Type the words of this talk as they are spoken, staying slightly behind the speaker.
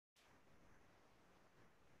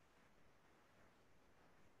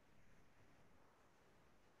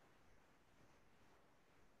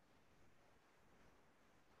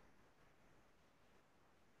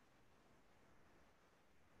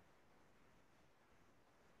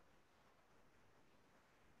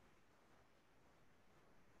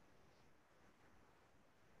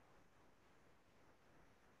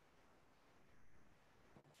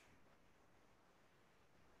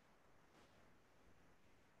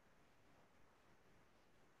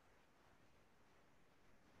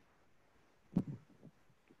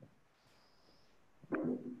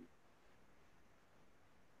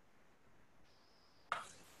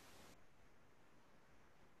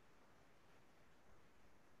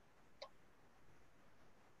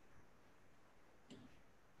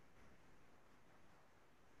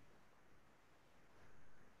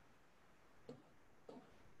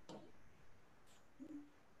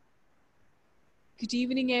Good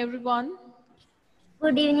evening, everyone.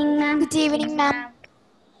 Good evening, ma'am. Good evening, ma'am.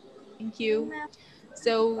 Thank you.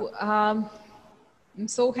 So, I'm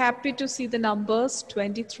so happy to see the numbers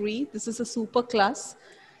 23. This is a super class.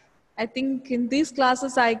 I think in these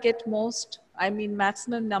classes I get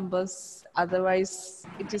maximum numbers. Otherwise,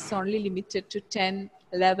 it is only limited to 10,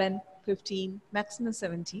 11, 15, maximum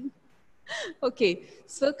 17. Okay,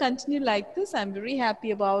 so continue like this. I'm very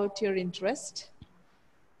happy about your interest.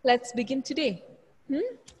 Let's begin today.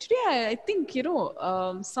 Today, I think,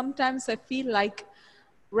 sometimes I feel like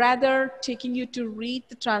rather taking you to read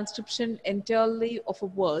the transcription entirely of a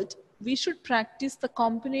word, we should practice the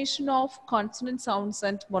combination of consonant sounds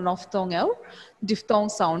and monophthong or diphthong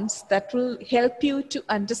sounds that will help you to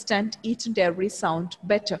understand each and every sound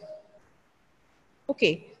better.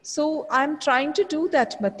 Okay, so I'm trying to do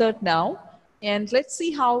that method now, and let's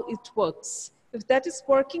see how it works. If that is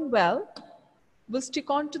working well, we'll stick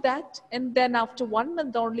on to that, and then after 1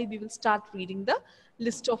 month only, we will start reading the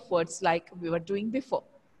list of words like we were doing before.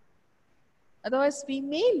 Otherwise, we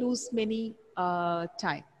may lose many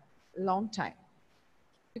long time,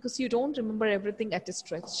 because you don't remember everything at a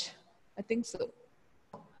stretch. I think so.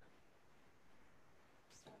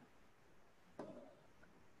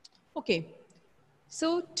 Okay,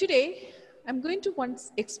 so today I'm going to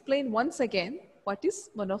explain once again what is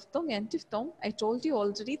monophthong and diphthong. I told you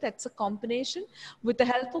already that's a combination. With the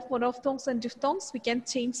help of monophthongs and diphthongs, we can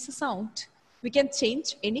change the sound. We can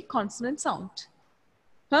change any consonant sound.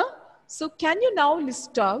 So can you now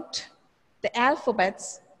list out the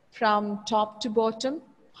alphabets from top to bottom?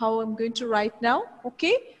 How I'm going to write now,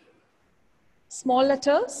 okay? Small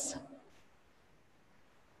letters,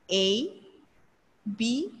 A,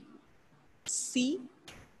 B, C,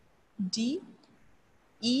 D,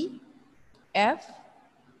 E, F,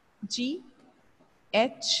 G,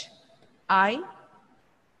 H, I,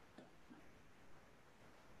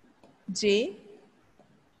 J,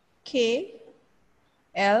 K,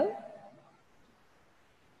 L,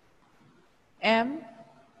 M,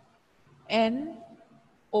 N,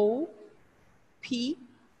 O, P,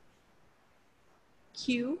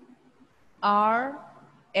 Q, R,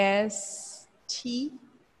 S, T,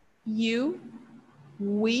 U,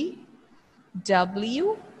 V,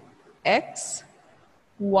 W, X,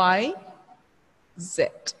 Y, Z.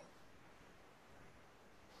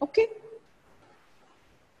 Okay?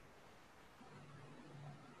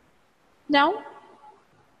 Now,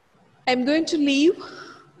 I'm going to leave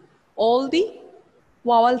all the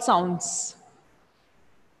vowel sounds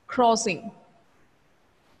crossing.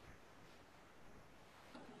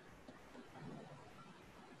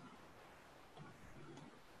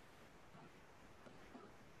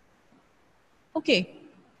 Okay.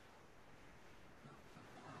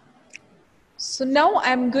 So now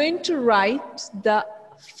I'm going to write the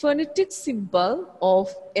phonetic symbol of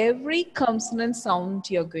every consonant sound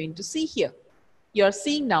you're going to see here. You're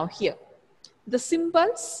seeing now here. The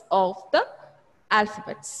symbols of the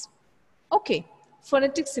alphabets. Okay,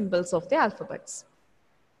 phonetic symbols of the alphabets.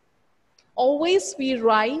 Always we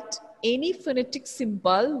write any phonetic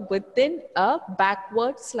symbol within a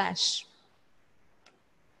backward slash.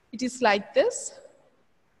 It is like this.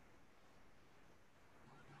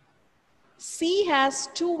 C has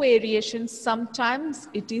two variations. Sometimes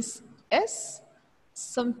it is S,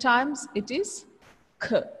 sometimes it is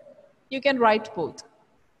K. You can write both.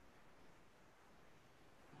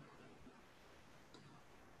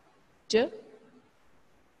 D,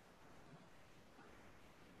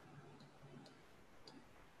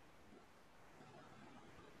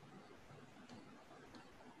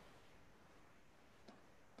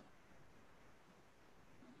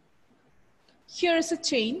 here is a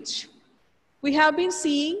change. We have been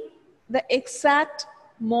seeing the exact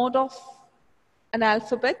mode of an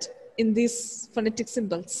alphabet in these phonetic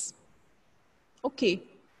symbols. Okay.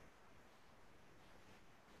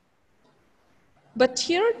 But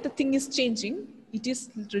here the thing is changing. It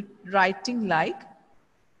is writing like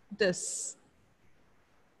this.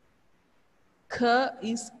 K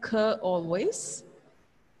is K always.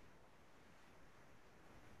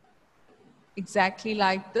 Exactly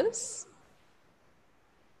like this.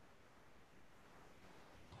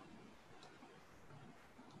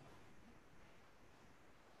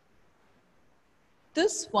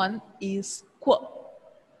 This one is qu.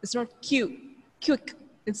 It's not Q. Quick.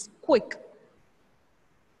 It's quick.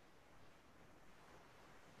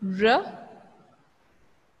 R.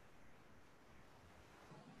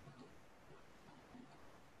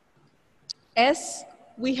 S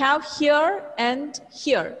we have here and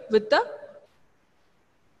here with the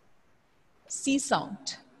C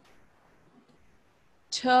sound.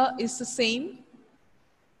 T is the same.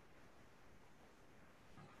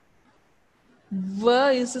 V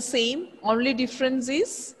is the same, only difference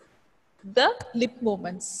is the lip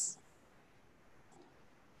movements.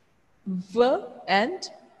 V and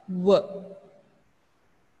V.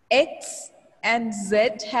 X and Z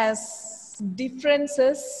has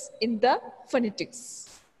differences in the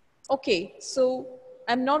phonetics. Okay, so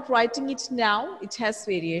I'm not writing it now, it has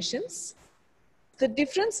variations. The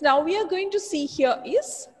difference now we are going to see here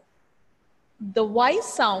is the Y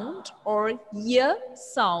sound or Y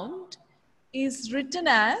sound is written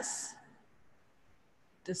as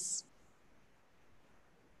this,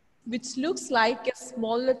 which looks like a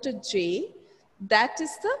small letter J. That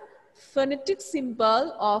is the phonetic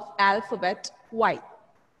symbol of alphabet Y.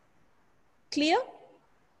 Clear?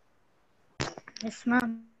 Yes,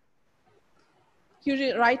 ma'am.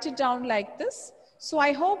 You write it down like this. So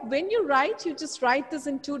I hope when you write, you just write this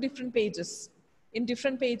in two different pages, in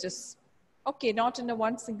different pages. Okay, not in a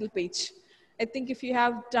one single page. I think if you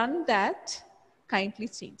have done that, kindly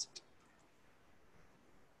change it.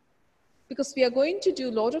 Because we are going to do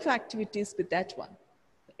a lot of activities with that one.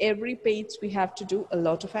 Every page we have to do a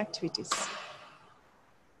lot of activities.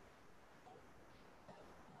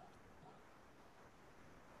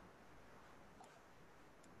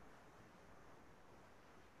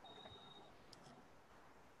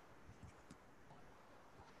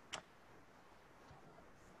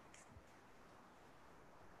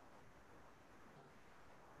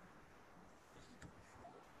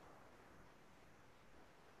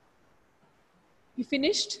 You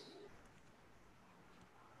finished?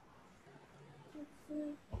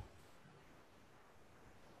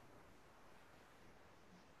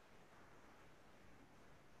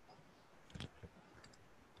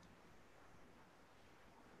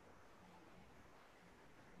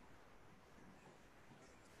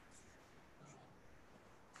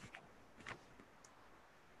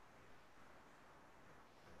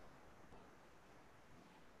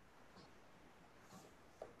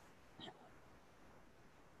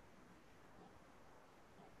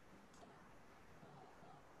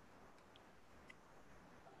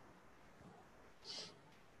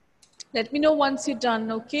 Let me know once you're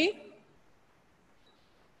done, okay?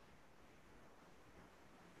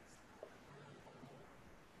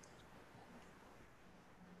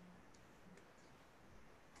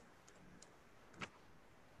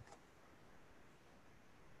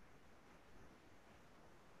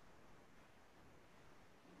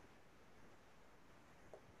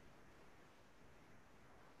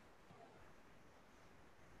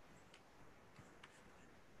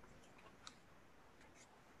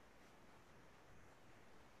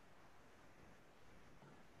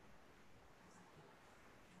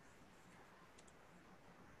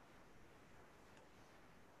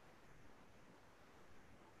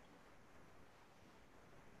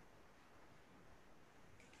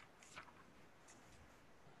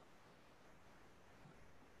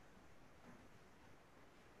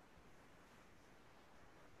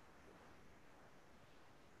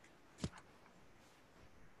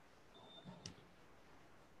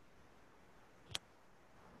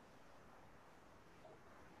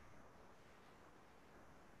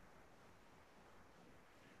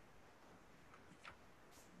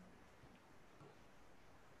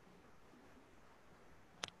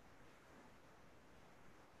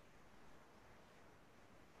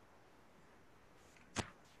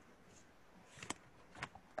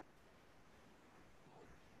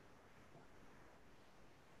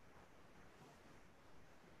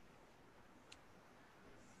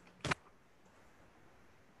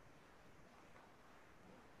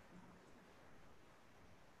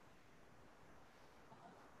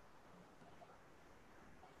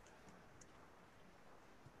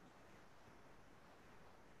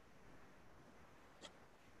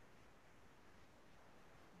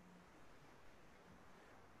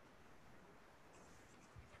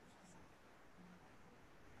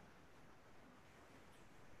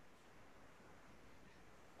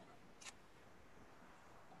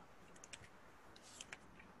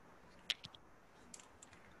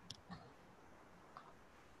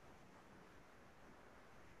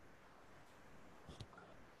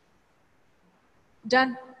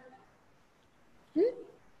 Done?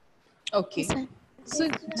 Okay. Yes, ma'am. So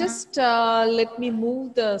just let me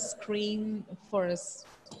move the screen for a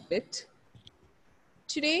bit.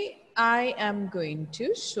 Today I am going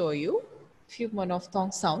to show you few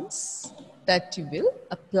monophthong sounds that you will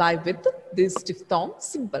apply with these diphthong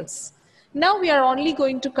symbols. Now we are only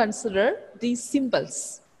going to consider these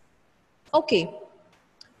symbols. Okay.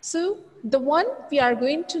 So the one we are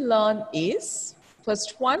going to learn is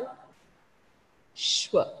first one,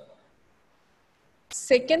 shwa.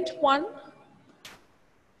 Second one,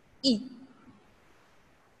 e.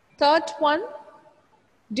 Third one,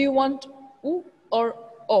 do you want oo or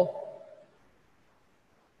o?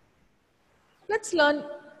 Let's learn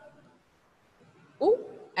oo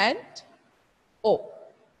and o.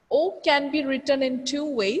 O can be written in two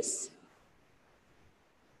ways,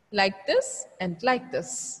 like this and like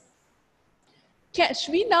this.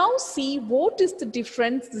 Should we now see what is the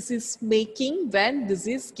difference this is making when this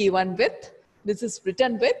is given with, this is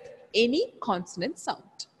written with any consonant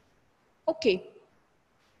sound? Okay.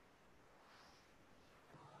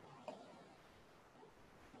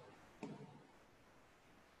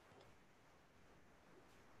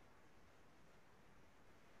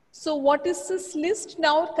 So what is this list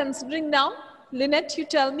now, considering now? Lynette, you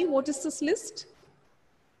tell me, what is this list?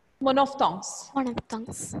 Monophthongs.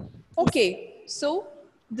 Monophthongs. Okay, so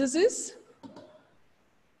this is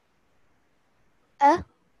A.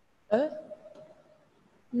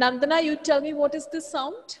 Nandana, you tell me what is this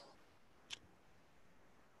sound?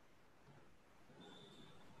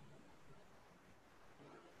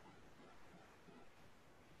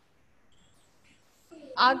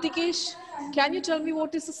 Adikesh, can you tell me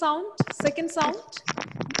what is the sound? Second sound?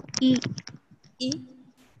 E. E.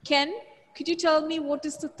 Ken, could you tell me what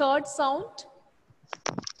is the third sound?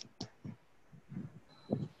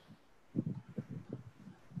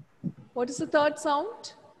 What is the third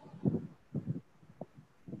sound?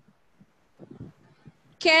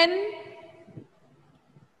 Ken.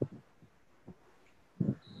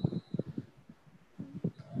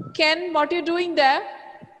 Ken, what are you doing there?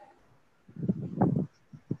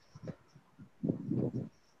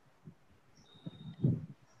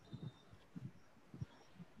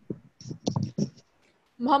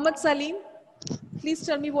 Muhammad Salim, please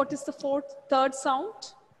tell me what is the third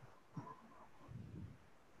sound?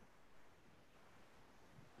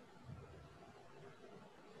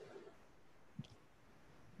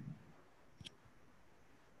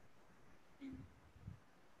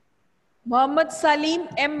 Muhammad Salim,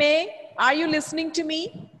 MA, are you listening to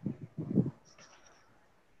me?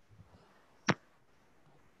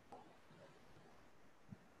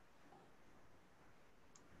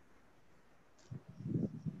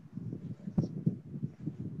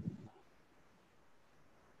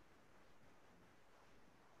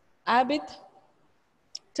 Abid,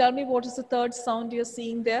 tell me what is the third sound you're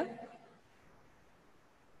seeing there?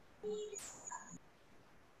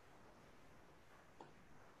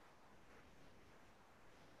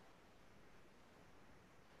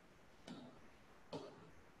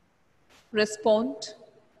 Respond.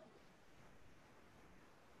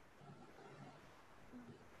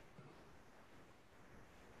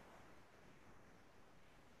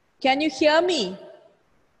 Can you hear me?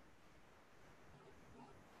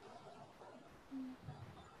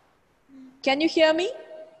 Can you hear me?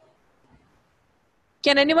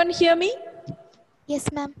 Can anyone hear me?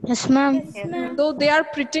 Yes, ma'am. Yes, ma'am. So they are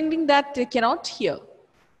pretending that they cannot hear.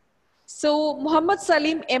 So Muhammad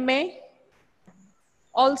Salim MA,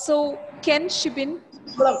 also Ken Shibin,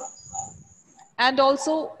 and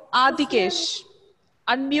also Adikesh.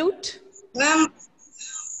 Unmute. Ma'am.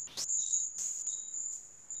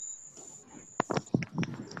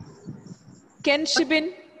 Ken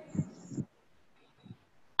Shibin.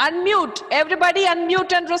 Unmute. Everybody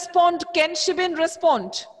unmute and respond. Ken Shibin,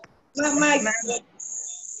 respond.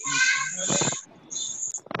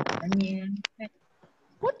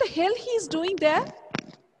 What the hell he is doing there?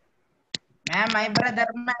 Ma'am, my brother,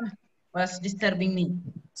 ma'am, was disturbing me.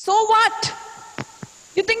 So what?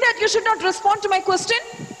 You think that you should not respond to my question?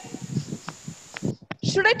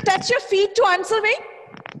 Should I touch your feet to answer me?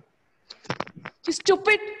 You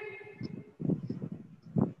stupid.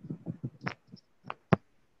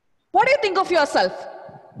 What do you think of yourself?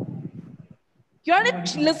 You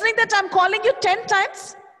aren't listening that I'm calling you 10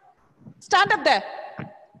 times? Stand up there.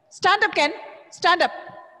 Stand up, Ken. Stand up.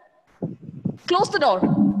 Close the door.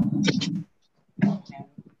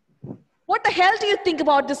 What the hell do you think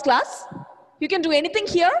about this class? You can do anything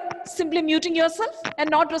here, simply muting yourself and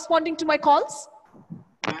not responding to my calls?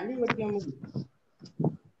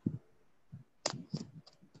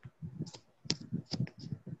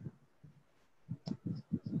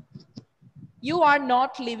 You are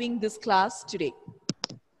not leaving this class today.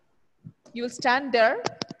 You will stand there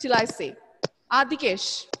till I say.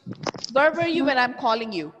 Adikesh, where were you when I'm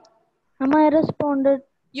calling you? I responded.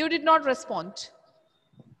 You did not respond.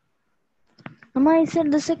 I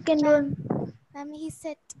said the second one. Ma'am, he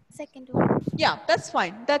said second one. Yeah, that's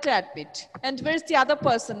fine. That I admit. And where's the other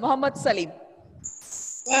person, Muhammad Salim?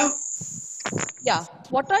 Yeah,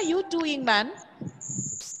 what are you doing, man?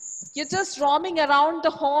 You're just roaming around the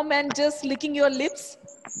home and just licking your lips.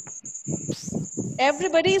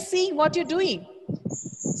 Everybody is seeing what you're doing.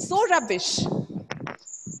 So rubbish.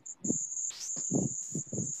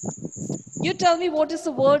 You tell me what is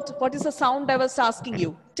the word, what is the sound I was asking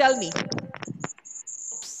you. Tell me.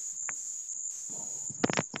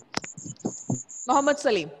 Muhammad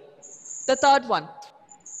Salim. The third one.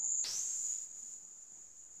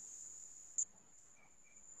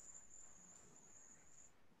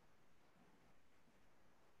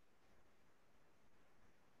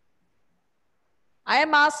 I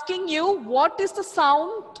am asking you, what is the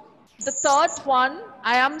sound? The third one,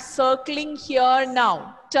 I am circling here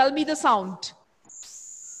now. Tell me the sound.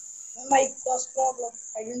 Mic was problem.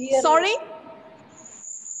 I didn't hear Sorry? you.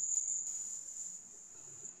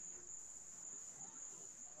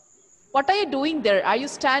 What are you doing there? Are you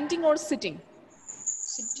standing or sitting?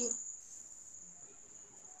 Sitting.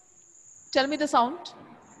 Tell me the sound.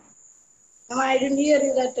 I didn't hear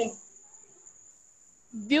you that time.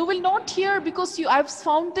 You will not hear because I've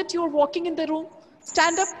found that you're walking in the room.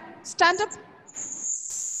 Stand up, stand up.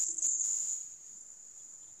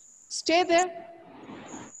 Stay there.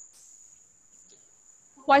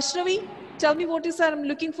 Vaishnavi, tell me what is that I'm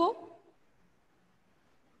looking for?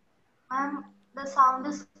 Ma'am, the sound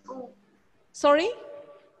is oo. Sorry?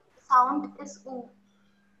 Sound is oo.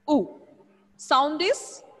 Ooh. Sound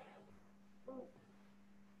is Oo.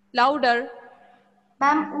 louder.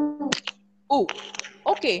 Ma'am, oo. Ooh.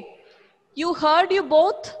 Okay. You heard you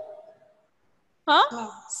both? Huh?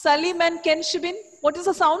 No. Salim and Ken Shibin. What is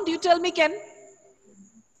the sound? You tell me, Ken.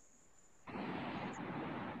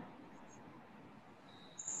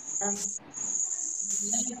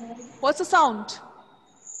 What's the sound?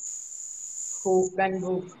 Who can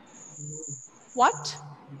book? What?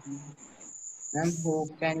 Ma'am, who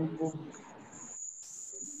can book?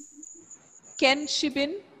 Ken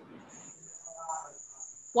Shibin.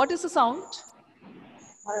 What is the sound?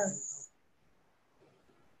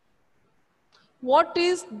 What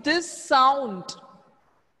is this sound?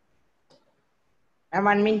 Ma'am,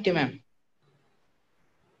 1 minute, ma'am.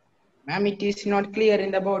 Ma'am, it is not clear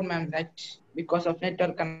in the board, ma'am. That because of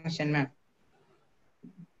network connection, ma'am.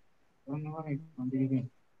 Don't know why it won't begin.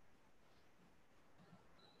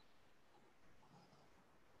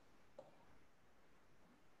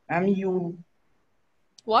 Ma'am, you.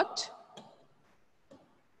 What?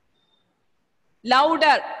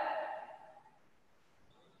 Louder.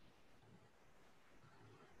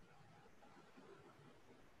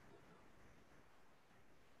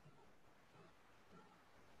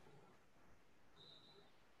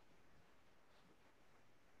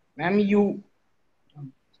 Ma'am, you.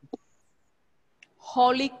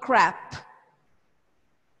 Holy crap.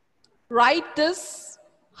 Write this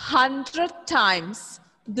 100 times.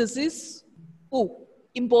 This is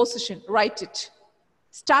imposition. Write it.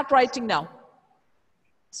 Start writing now.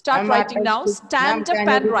 Start Ma'am, what writing I now. speak- ma'am, Stand up can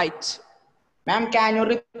you and re- write. Ma'am, can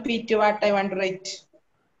you repeat what I want to write?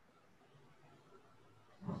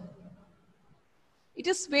 It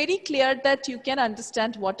is very clear that you can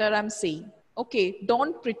understand what I'm saying. Okay,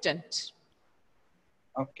 don't pretend.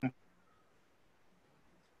 Okay.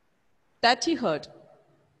 That you heard.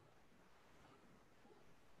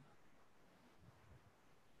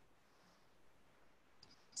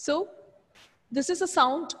 So, this is a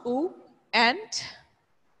sound oo, and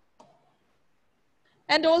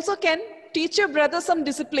also can teach your brother some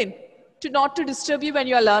discipline to not to disturb you when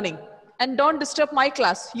you are learning. And don't disturb my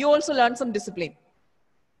class. You also learn some discipline.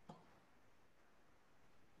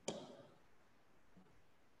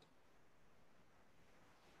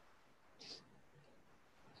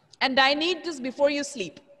 And I need this before you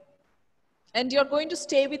sleep. And you're going to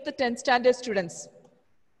stay with the 10th standard students.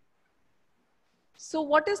 So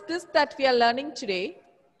what is this that we are learning today?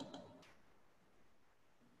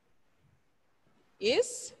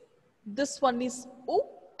 Is this one is O,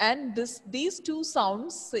 and these two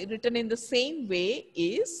sounds written in the same way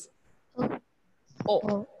is O.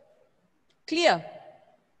 Oh. Clear?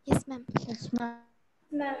 Yes, ma'am. Yes, ma'am.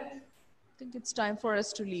 I think it's time for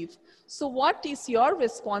us to leave. So what is your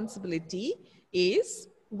responsibility is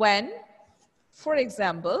when, for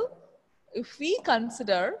example, if we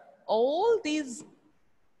consider all these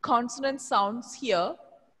consonant sounds here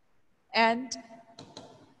and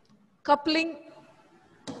coupling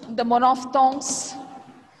the monophthongs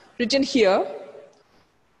written here,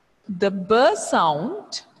 the B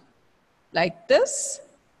sound like this,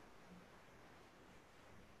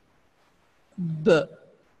 B.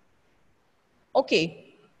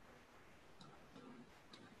 Okay.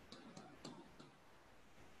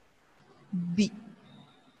 B.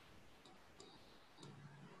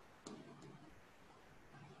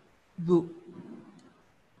 Bu.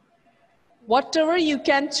 Whatever you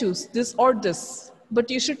can choose, this or this, but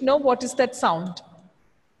you should know what is that sound.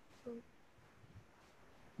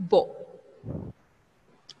 bo.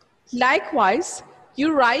 Likewise,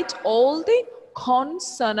 you write all the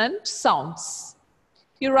consonant sounds.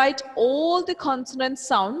 You write all the consonant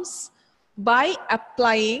sounds by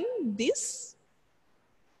applying these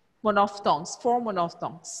monophthongs, 4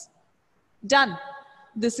 monophthongs. Done.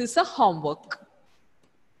 This is a homework.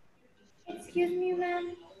 Excuse me,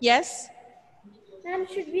 ma'am. Yes? Ma'am,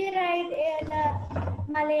 should we write in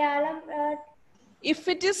Malayalam? If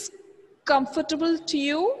it is comfortable to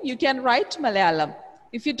you, you can write Malayalam.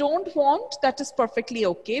 If you don't want, that is perfectly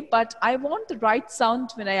okay. But I want the right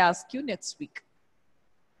sound when I ask you next week.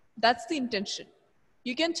 That's the intention.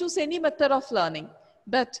 You can choose any method of learning.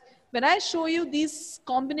 But when I show you these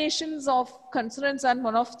combinations of consonants and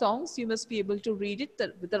monophthongs, you must be able to read it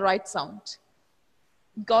with the right sound.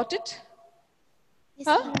 Got it? Yes,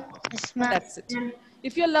 Huh? ma'am. Yes, ma'am. That's it.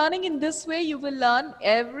 If you're learning in this way, you will learn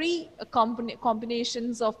every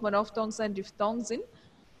combinations of monophthongs and diphthongs in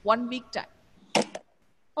 1 week time.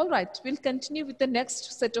 All right, we'll continue with the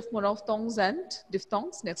next set of monophthongs and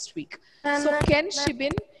diphthongs next week. So Ken,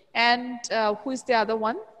 Shibin, and who is the other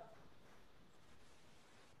one?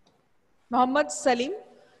 Muhammad Salim,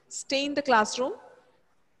 stay in the classroom.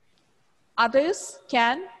 Others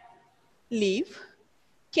can leave.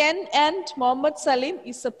 Ken and Muhammad Salim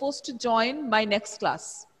is supposed to join my next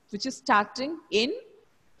class, which is starting in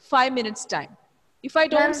 5 minutes time. If I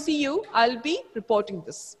don't see you, I'll be reporting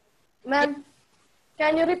this. Ma'am,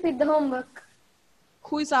 can you repeat the homework?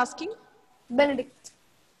 Who is asking? Benedict.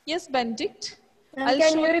 Yes, Benedict. Ma'am, I'll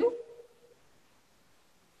can show you you.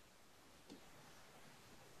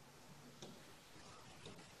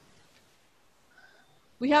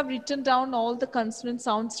 We have written down all the consonant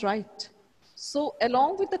sounds, right? So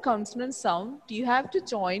along with the consonant sound, you have to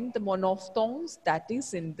join the monophthongs that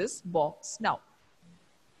is in this box now,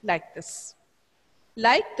 like this.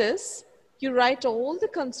 Like this, you write all the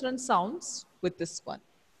consonant sounds with this one,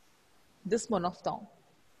 this monophthong,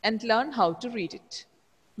 and learn how to read it,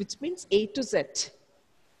 which means A to Z.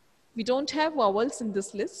 We don't have vowels in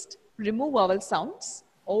this list. Remove vowel sounds,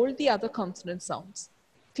 all the other consonant sounds.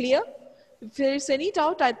 Clear? If there is any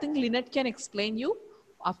doubt, I think Lynette can explain you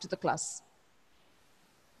after the class.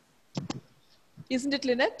 Isn't it,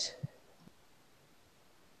 Lynette?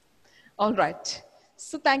 All right.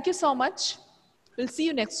 So thank you so much. We'll see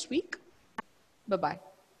you next week. Bye-bye.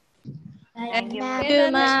 Thank you,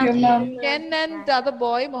 Ken ma'am. Ken and the other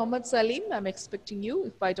boy, Muhammad Salim, I'm expecting you.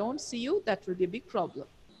 If I don't see you, that will be a big problem.